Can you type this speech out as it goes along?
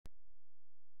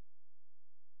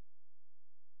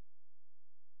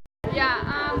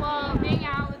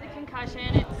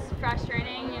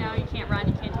frustrating. You know, you can't run,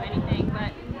 you can't do anything,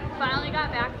 but finally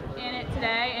got back in it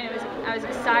today, and I was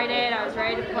excited, I was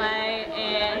ready to play,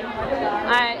 and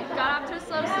I got off to a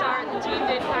slow start. The team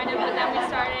did kind of, but then we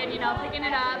started, you know, picking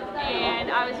it up,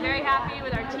 and I was very happy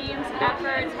with our team's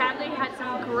efforts. Hadley had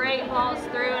some great balls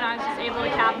through, and I was just able to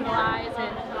capitalize,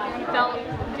 and felt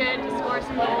good to score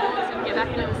some goals and get back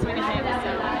into the swing of things.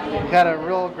 So. You had a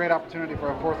real great opportunity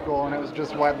for a fourth goal, and it was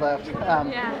just wide left.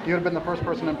 Yeah. You would have been the first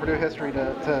person in Purdue history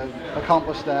to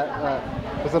accomplish that.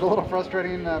 Was it a little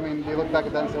frustrating? I mean, do you look back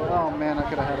at that and say, oh man, I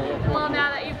could have had a fourth Well, goal?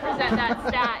 now that you present that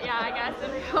stat, yeah, I guess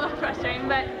it's a little frustrating.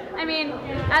 But, I mean,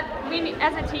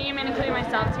 as a team, and including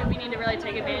myself too, we need to really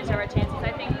take advantage of our chances.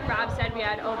 I think Rob said we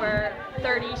had over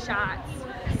 30 shots.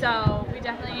 So we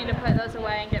definitely need to put those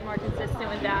away and get more consistent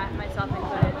with that, myself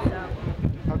included. So.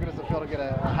 How good does it feel to get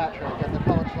a hat trick at the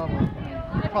college level?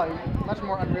 I mean, probably much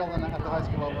more unreal than at the high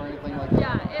school level or anything like that.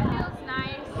 Yeah, it feels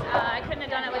nice. I couldn't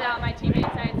have done it without my teammates.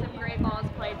 I had some great balls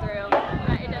played through.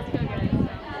 It does feel good.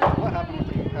 So. What happened with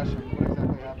the concussion? What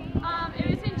exactly happened? It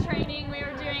was in training. We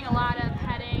were doing a lot of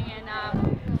heading and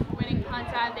winning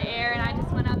punts out of the air, and I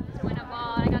just went up to win a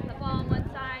ball. And I got the ball on one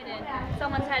side, and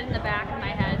someone's head in the back of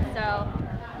my head. So.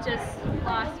 Just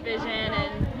lost vision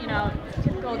and, you know,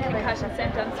 typical concussion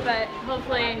symptoms, but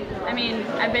hopefully, I mean,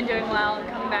 I've been doing well and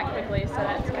coming back quickly, so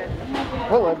that's good.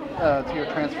 What led to your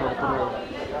transfer to Purdue?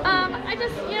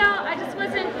 I just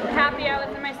wasn't happy out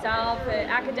with myself.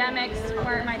 Academics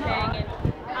weren't my thing,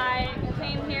 and I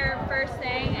came here first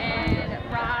thing, and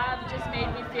Rob just made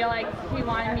me feel like he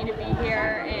wanted me to be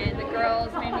here, and the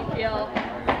girls made me feel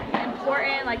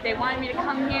important, like they wanted me to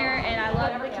come here, and I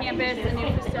loved the campus, the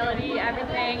new facility,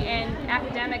 everything, and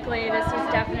academically this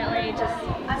was definitely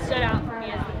just stood out for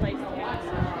me as the place to be.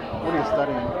 So. What are you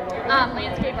studying?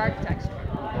 Landscape architecture.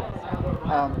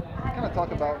 Kind of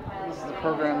talk about, this is a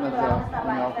program that,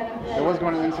 you know, it was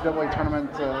going to the NCAA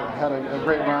tournament, had a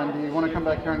great run. Do you want to come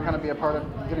back here and kind of be a part of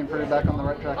getting Purdue back on the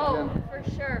right track again?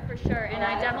 For sure. And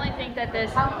I definitely think that this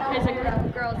is a group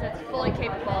of girls that's fully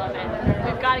capable of it.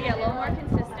 We've got to get a little more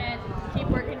consistent, keep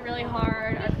working really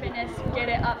hard, our fitness, get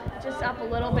it up, just up a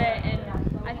little bit, and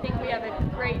I think we have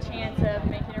a great chance of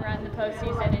making a run in the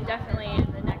postseason, and definitely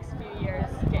in the next few years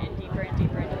getting deeper and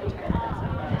deeper into the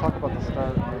tournament. Talk about the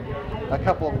start. A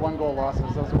couple of one-goal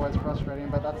losses, those are always frustrating,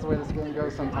 but that's the way this game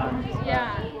goes sometimes.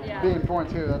 Yeah. Being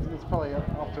 4-2, that's probably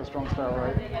off to a strong start,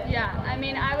 right? Yeah, I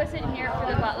mean, I wasn't here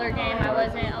for the Butler game. I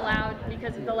wasn't allowed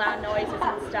because of the loud noises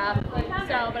and stuff.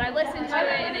 So, but I listened to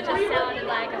it, and it just sounded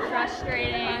like a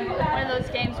frustrating, one of those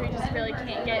games where you just really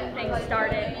can't get things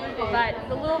started. But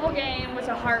the Louisville game was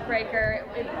a heartbreaker.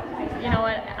 You know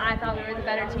what, I thought we were the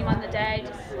better team on the day,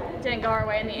 just didn't go our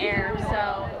way in the air.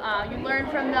 So you learn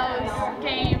from those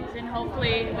games, and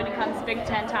hopefully when it comes Big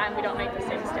Ten time, we don't make the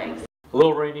same mistakes. A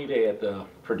little rainy day at the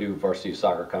Purdue Varsity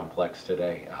Soccer Complex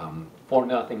today.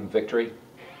 4-0 victory.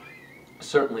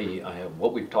 Certainly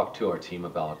what we've talked to our team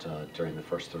about during the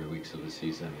first 3 weeks of the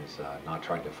season is not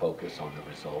trying to focus on the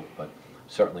result, but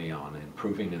certainly on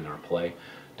improving in our play,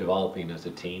 developing as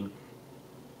a team.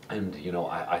 And, you know,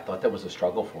 I thought that was a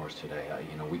struggle for us today.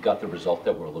 You know, we got the result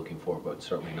that we're looking for, but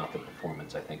certainly not the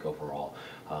performance, I think, overall.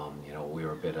 You know, we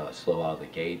were a bit slow out of the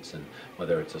gates, and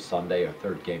whether it's a Sunday or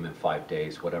third game in 5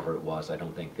 days, whatever it was, I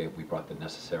don't think that we brought the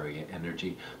necessary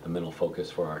energy, the mental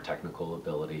focus for our technical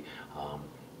ability.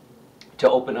 To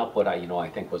open up what I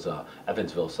think was a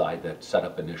Evansville side that set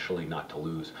up initially not to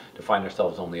lose, to find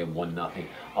ourselves only at 1-0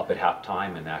 up at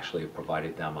halftime, and actually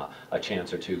provided them a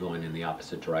chance or two going in the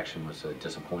opposite direction was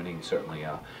disappointing. Certainly,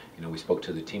 you know, we spoke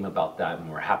to the team about that, and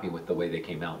we're happy with the way they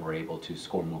came out and were able to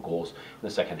score more goals in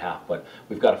the second half. But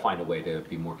we've got to find a way to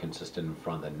be more consistent in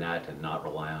front of the net and not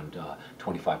rely on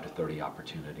 25 to 30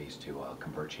 opportunities to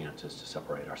convert chances to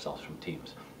separate ourselves from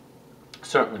teams.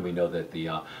 Certainly we know that the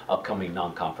upcoming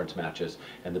non-conference matches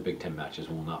and the Big Ten matches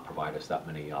will not provide us that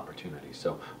many opportunities.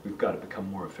 So we've got to become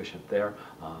more efficient there.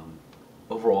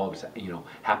 Overall, I was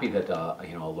happy that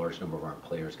a large number of our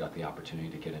players got the opportunity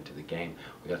to get into the game.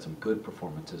 We got some good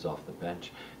performances off the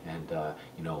bench, and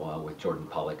with Jordan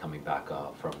Pawlik coming back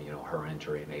from her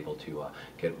injury and able to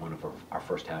get one of our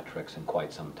first hat tricks in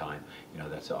quite some time,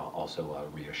 that's also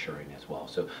reassuring as well.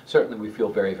 So certainly we feel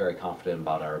very, very confident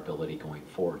about our ability going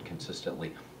forward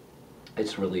consistently.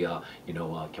 It's really,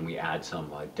 can we add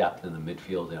some depth in the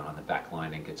midfield and on the back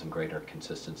line and get some greater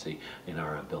consistency in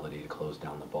our ability to close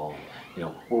down the ball. And,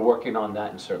 we're working on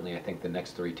that, and certainly I think the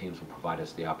next 3 teams will provide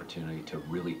us the opportunity to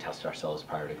really test ourselves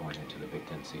prior to going into the Big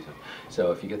Ten season.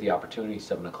 So if you get the opportunity,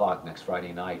 7 o'clock next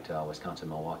Friday night,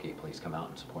 Wisconsin-Milwaukee, please come out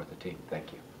and support the team.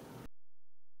 Thank you.